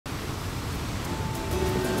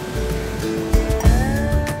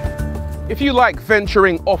If you like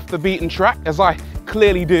venturing off the beaten track, as I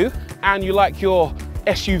clearly do, and you like your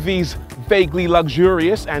SUVs vaguely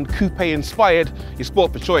luxurious and coupe inspired, you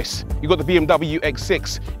sport for choice. You've got the BMW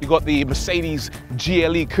X6, you've got the Mercedes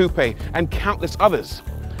GLE Coupe, and countless others.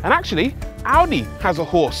 And actually, Audi has a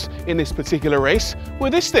horse in this particular race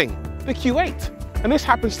with this thing, the Q8. And this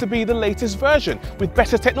happens to be the latest version with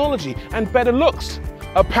better technology and better looks,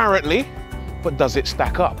 apparently. But does it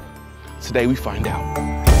stack up? Today we find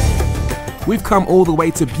out. We've come all the way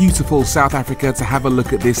to beautiful South Africa to have a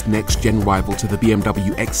look at this next-gen rival to the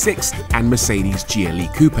BMW X6 and Mercedes GLE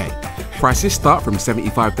Coupe. Prices start from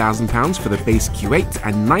 £75,000 for the base Q8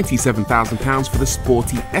 and £97,000 for the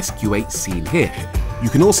sporty SQ8 seen here. You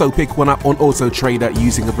can also pick one up on Auto Trader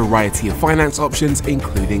using a variety of finance options,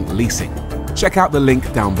 including leasing. Check out the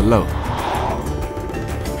link down below.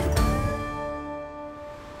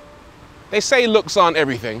 They say looks aren't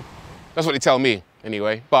everything. That's what they tell me,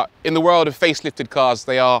 anyway. But in the world of facelifted cars,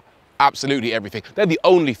 they are absolutely everything. They're the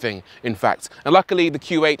only thing, in fact. And luckily, the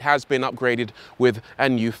Q8 has been upgraded with a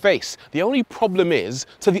new face. The only problem is,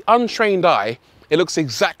 to the untrained eye, it looks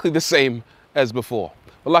exactly the same as before.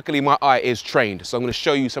 But luckily, my eye is trained, so I'm going to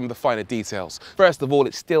show you some of the finer details. First of all,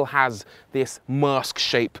 it still has this mask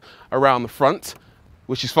shape around the front,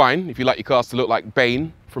 which is fine if you like your cars to look like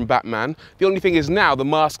Bane from Batman. The only thing is now the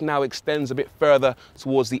mask now extends a bit further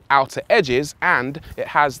towards the outer edges, and it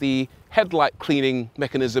has the headlight cleaning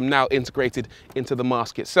mechanism now integrated into the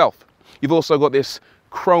mask itself. You've also got this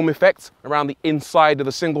chrome effect around the inside of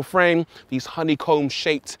the single frame, these honeycomb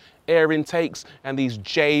shaped air intakes, and these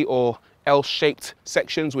J or L-shaped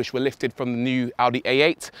sections which were lifted from the new Audi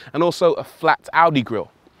A8, and also a flat Audi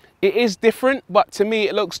grille. It is different, but to me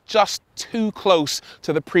it looks just too close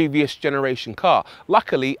to the previous generation car.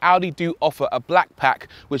 Luckily, Audi do offer a black pack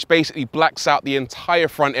which basically blacks out the entire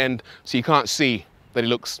front end so you can't see that it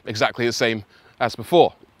looks exactly the same as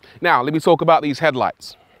before. Now, let me talk about these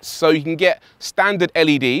headlights. So you can get standard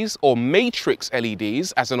LEDs or matrix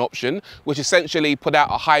LEDs as an option, which essentially put out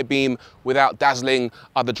a high beam without dazzling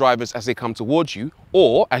other drivers as they come towards you.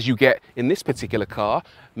 Or, as you get in this particular car,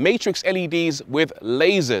 matrix LEDs with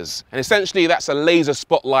lasers. And essentially that's a laser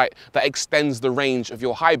spotlight that extends the range of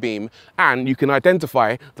your high beam. And you can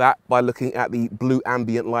identify that by looking at the blue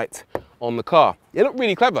ambient light on the car. They look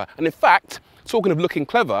really clever. And in fact, talking of looking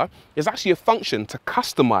clever, there's actually a function to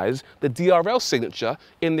customize the DRL signature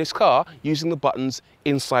in this car using the buttons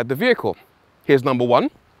inside the vehicle. Here's number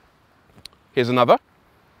one, here's another,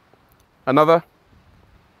 another,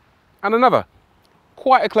 and another.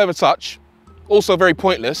 Quite a clever touch, also very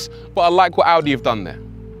pointless, but I like what Audi have done there.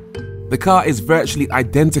 The car is virtually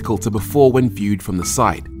identical to before when viewed from the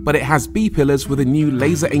side, but it has B-pillars with a new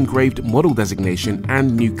laser-engraved model designation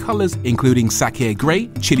and new colours including Saphir Grey,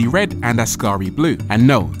 Chili Red and Ascari Blue. And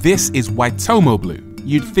no, this is Waitomo Blue.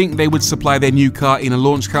 You'd think they would supply their new car in a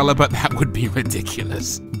launch colour, but that would be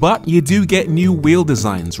ridiculous. But you do get new wheel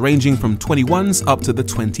designs ranging from 21s up to the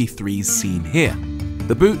 23s seen here.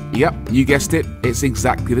 The boot, yep, you guessed it, it's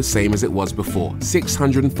exactly the same as it was before.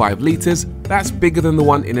 605 litres, that's bigger than the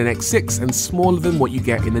one in an X6 and smaller than what you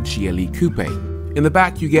get in a GLE Coupe. In the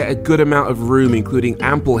back you get a good amount of room, including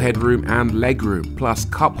ample headroom and legroom, plus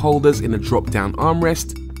cup holders in a drop-down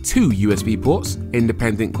armrest, 2 USB ports,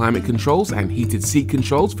 independent climate controls and heated seat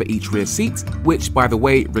controls for each rear seat, which by the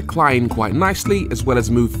way recline quite nicely as well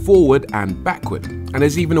as move forward and backward. And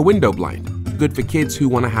there's even a window blind, good for kids who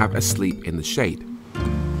want to have a sleep in the shade.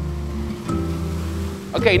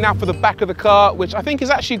 Okay, now for the back of the car, which I think is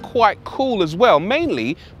actually quite cool as well,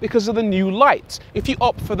 mainly because of the new lights. If you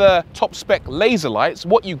opt for the top spec laser lights,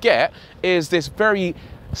 what you get is this very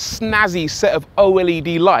snazzy set of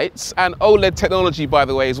OLED lights, and OLED technology, by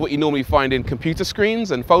the way, is what you normally find in computer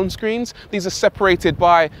screens and phone screens. These are separated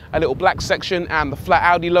by a little black section and the flat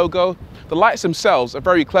Audi logo. The lights themselves are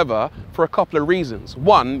very clever for a couple of reasons.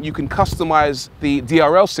 One, you can customize the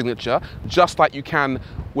DRL signature just like you can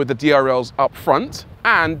with the DRLs up front,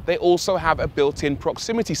 and they also have a built-in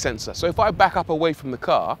proximity sensor. So if I back up away from the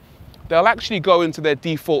car, they'll actually go into their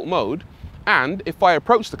default mode, and if I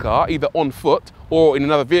approach the car, either on foot or in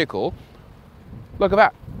another vehicle, look at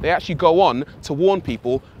that. They actually go on to warn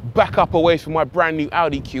people, back up away from my brand new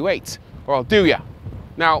Audi Q8, or I'll do ya.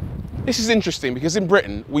 Now, this is interesting because in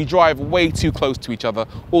Britain, we drive way too close to each other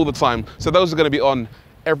all the time. So those are going to be on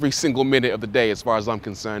every single minute of the day as far as I'm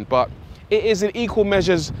concerned. But it is in equal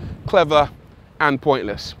measures clever and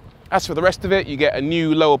pointless. As for the rest of it, you get a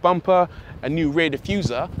new lower bumper, a new rear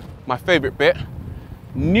diffuser, my favorite bit,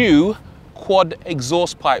 new quad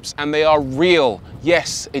exhaust pipes, and they are real.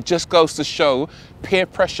 Yes, it just goes to show peer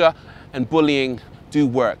pressure and bullying do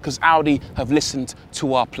work, because Audi have listened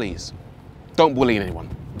to our pleas. Don't bully anyone.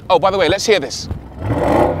 Oh, by the way, let's hear this.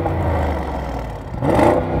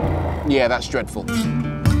 Yeah, that's dreadful.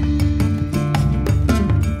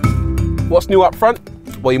 What's new up front?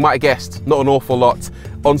 Well, you might have guessed, not an awful lot.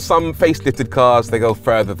 On some facelifted cars, they go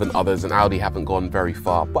further than others, and Audi haven't gone very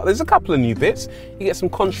far. But there's a couple of new bits. You get some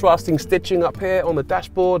contrasting stitching up here on the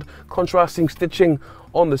dashboard, contrasting stitching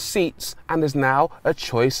on the seats, and there's now a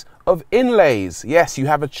choice of inlays. Yes, you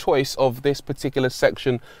have a choice of this particular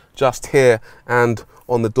section just here and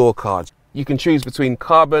on the door cards. You can choose between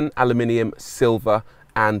carbon, aluminium, silver,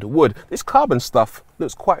 and wood. This carbon stuff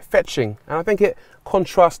looks quite fetching, and I think it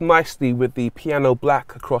contrasts nicely with the piano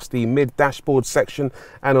black across the mid dashboard section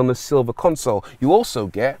and on the silver console. You also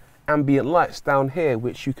get ambient lights down here,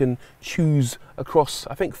 which you can choose across,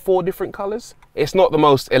 I think, 4 different colors. It's not the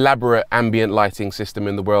most elaborate ambient lighting system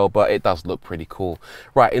in the world, but it does look pretty cool.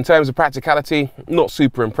 Right, in terms of practicality, not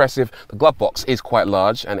super impressive. The glove box is quite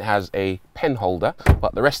large and it has a pen holder,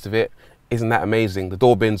 but the rest of it isn't that amazing. The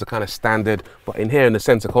door bins are kind of standard, but in here in the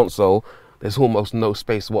center console, there's almost no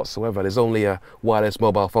space whatsoever. There's only a wireless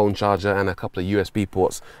mobile phone charger and a couple of USB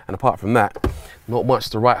ports. And apart from that, not much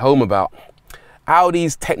to write home about.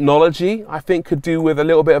 Audi's technology, I think, could do with a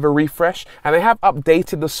little bit of a refresh. And they have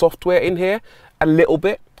updated the software in here a little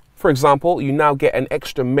bit. For example, you now get an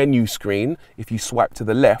extra menu screen if you swipe to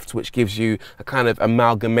the left, which gives you a kind of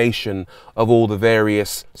amalgamation of all the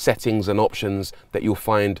various settings and options that you'll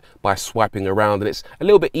find by swiping around. And it's a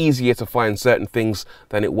little bit easier to find certain things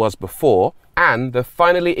than it was before. And they've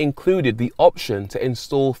finally included the option to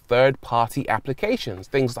install third-party applications,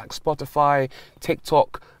 things like Spotify,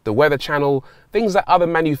 TikTok, the Weather Channel, things that other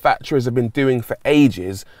manufacturers have been doing for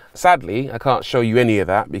ages. Sadly, I can't show you any of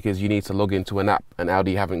that because you need to log into an app, and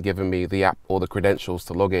Audi haven't given me the app or the credentials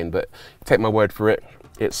to log in, but take my word for it,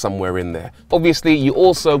 it's somewhere in there. Obviously, you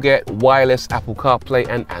also get wireless Apple CarPlay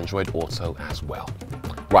and Android Auto as well.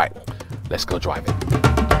 Right, let's go drive it.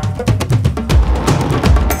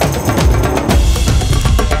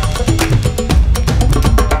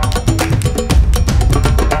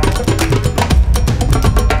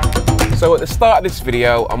 So at the start of this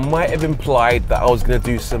video, I might have implied that I was going to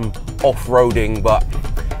do some off-roading, but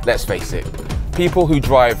let's face it, people who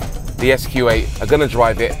drive the SQ8 are going to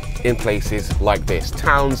drive it in places like this,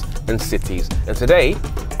 towns and cities. And today,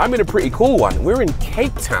 I'm in a pretty cool one. We're in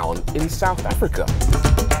Cape Town in South Africa.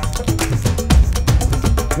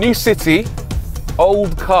 New city,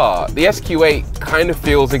 old car. The SQ8 kind of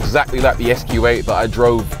feels exactly like the SQ8 that I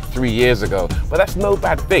drove 3 years ago, but that's no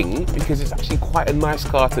bad thing because it's actually quite a nice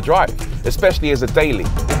car to drive, especially as a daily.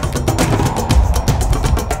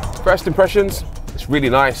 First impressions, it's really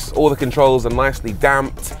nice. All the controls are nicely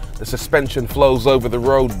damped. The suspension flows over the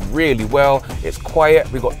road really well. It's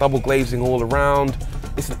quiet. We've got double glazing all around.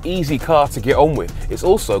 It's an easy car to get on with. It's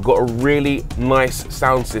also got a really nice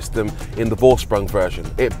sound system in the four-sprung version.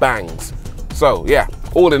 It bangs. So yeah,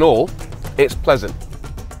 all in all, it's pleasant.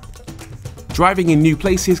 Driving in new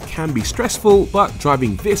places can be stressful, but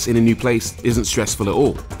driving this in a new place isn't stressful at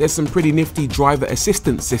all. There's some pretty nifty driver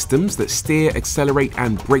assistance systems that steer, accelerate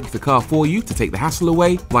and brake the car for you to take the hassle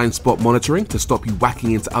away, blind spot monitoring to stop you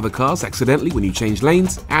whacking into other cars accidentally when you change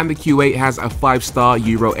lanes, and the Q8 has a 5-star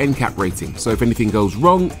Euro NCAP rating, so if anything goes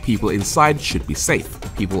wrong, people inside should be safe.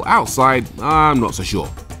 People outside, I'm not so sure.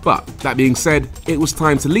 But that being said, it was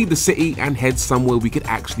time to leave the city and head somewhere we could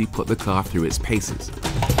actually put the car through its paces.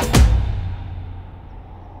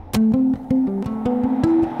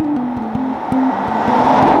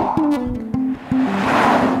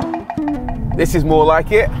 This is more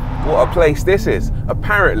like it. What a place this is.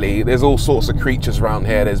 Apparently, there's all sorts of creatures around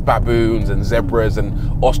here. There's baboons and zebras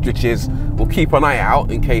and ostriches. We'll keep an eye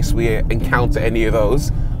out in case we encounter any of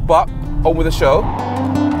those. But on with the show.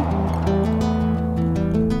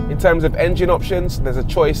 In terms of engine options, there's a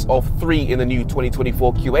choice of 3 in the new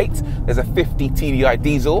 2024 Q8. There's a 50 TDI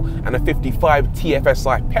diesel and a 55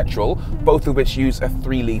 TFSI petrol, both of which use a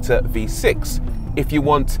 3-litre V6. If you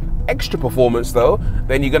want extra performance though,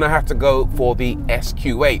 then you're gonna have to go for the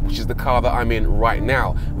SQ8, which is the car that I'm in right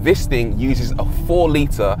now. This thing uses a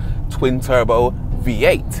 4-litre twin-turbo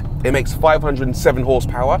V8. It makes 507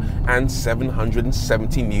 horsepower and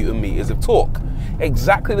 770 Newton meters of torque.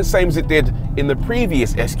 Exactly the same as it did in the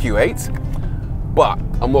previous SQ8, but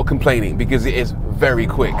I'm not complaining because it is very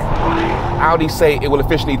quick. Audi say it will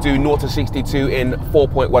officially do 0 to 62 in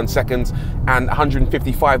 4.1 seconds and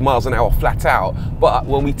 155 miles an hour flat out, but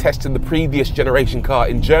when we tested the previous generation car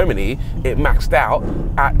in Germany, it maxed out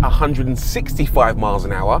at 165 miles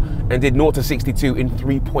an hour and did 0 to 62 in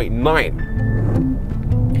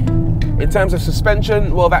 3.9. In terms of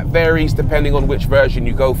suspension, well, that varies depending on which version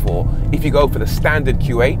you go for. If you go for the standard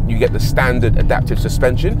Q8, you get the standard adaptive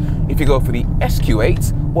suspension. If you go for the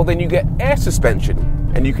SQ8, well, then you get air suspension.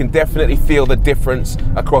 And you can definitely feel the difference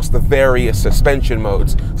across the various suspension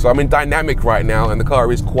modes. So I'm in dynamic right now, and the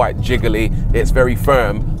car is quite jiggly. It's very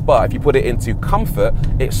firm, but if you put it into comfort,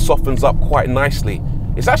 it softens up quite nicely.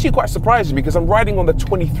 It's actually quite surprising because I'm riding on the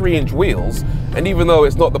 23-inch wheels, and even though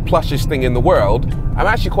it's not the plushest thing in the world, I'm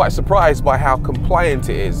actually quite surprised by how compliant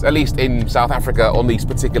it is, at least in South Africa on these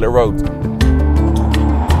particular roads.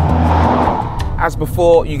 As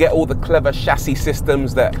before, you get all the clever chassis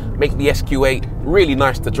systems that make the SQ8 really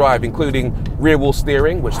nice to drive, including rear wheel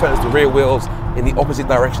steering, which turns the rear wheels in the opposite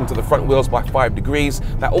direction to the front wheels by 5 degrees.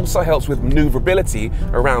 That also helps with maneuverability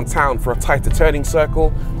around town for a tighter turning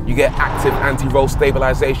circle. You get active anti-roll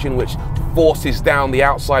stabilization, which forces down the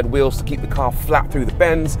outside wheels to keep the car flat through the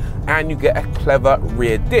bends, and you get a clever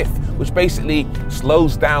rear diff, which basically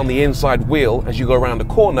slows down the inside wheel as you go around a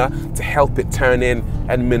corner to help it turn in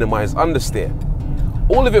and minimize understeer.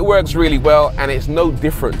 All of it works really well, and it's no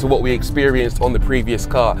different to what we experienced on the previous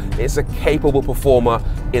car. It's a capable performer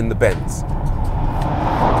in the bends.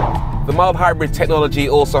 The mild hybrid technology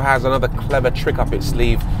also has another clever trick up its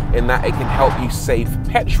sleeve in that it can help you save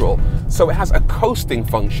petrol. So it has a coasting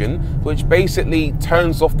function, which basically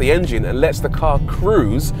turns off the engine and lets the car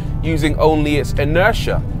cruise using only its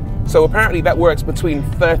inertia. So apparently that works between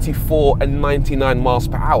 34 and 99 miles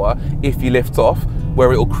per hour if you lift off,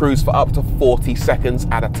 where it will cruise for up to 40 seconds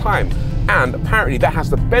at a time. And apparently that has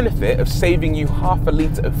the benefit of saving you half a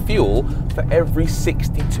litre of fuel for every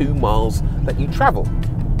 62 miles that you travel.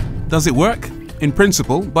 Does it work? In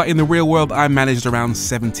principle, but in the real world I managed around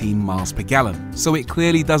 17 miles per gallon. So it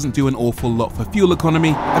clearly doesn't do an awful lot for fuel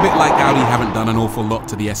economy, a bit like Audi haven't done an awful lot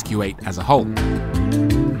to the SQ8 as a whole.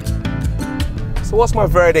 So what's my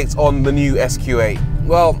verdict on the new SQ8?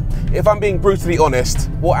 Well, if I'm being brutally honest,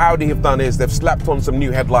 what Audi have done is they've slapped on some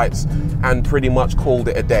new headlights and pretty much called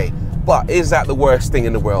it a day. But is that the worst thing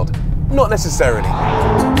in the world? Not necessarily.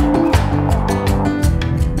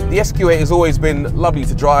 The SQ8 has always been lovely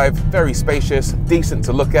to drive, very spacious, decent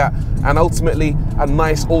to look at, and ultimately a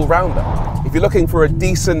nice all-rounder. If you're looking for a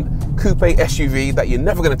decent coupe SUV that you're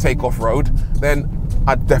never going to take off-road, then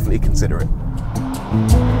I'd definitely consider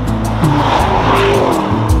it.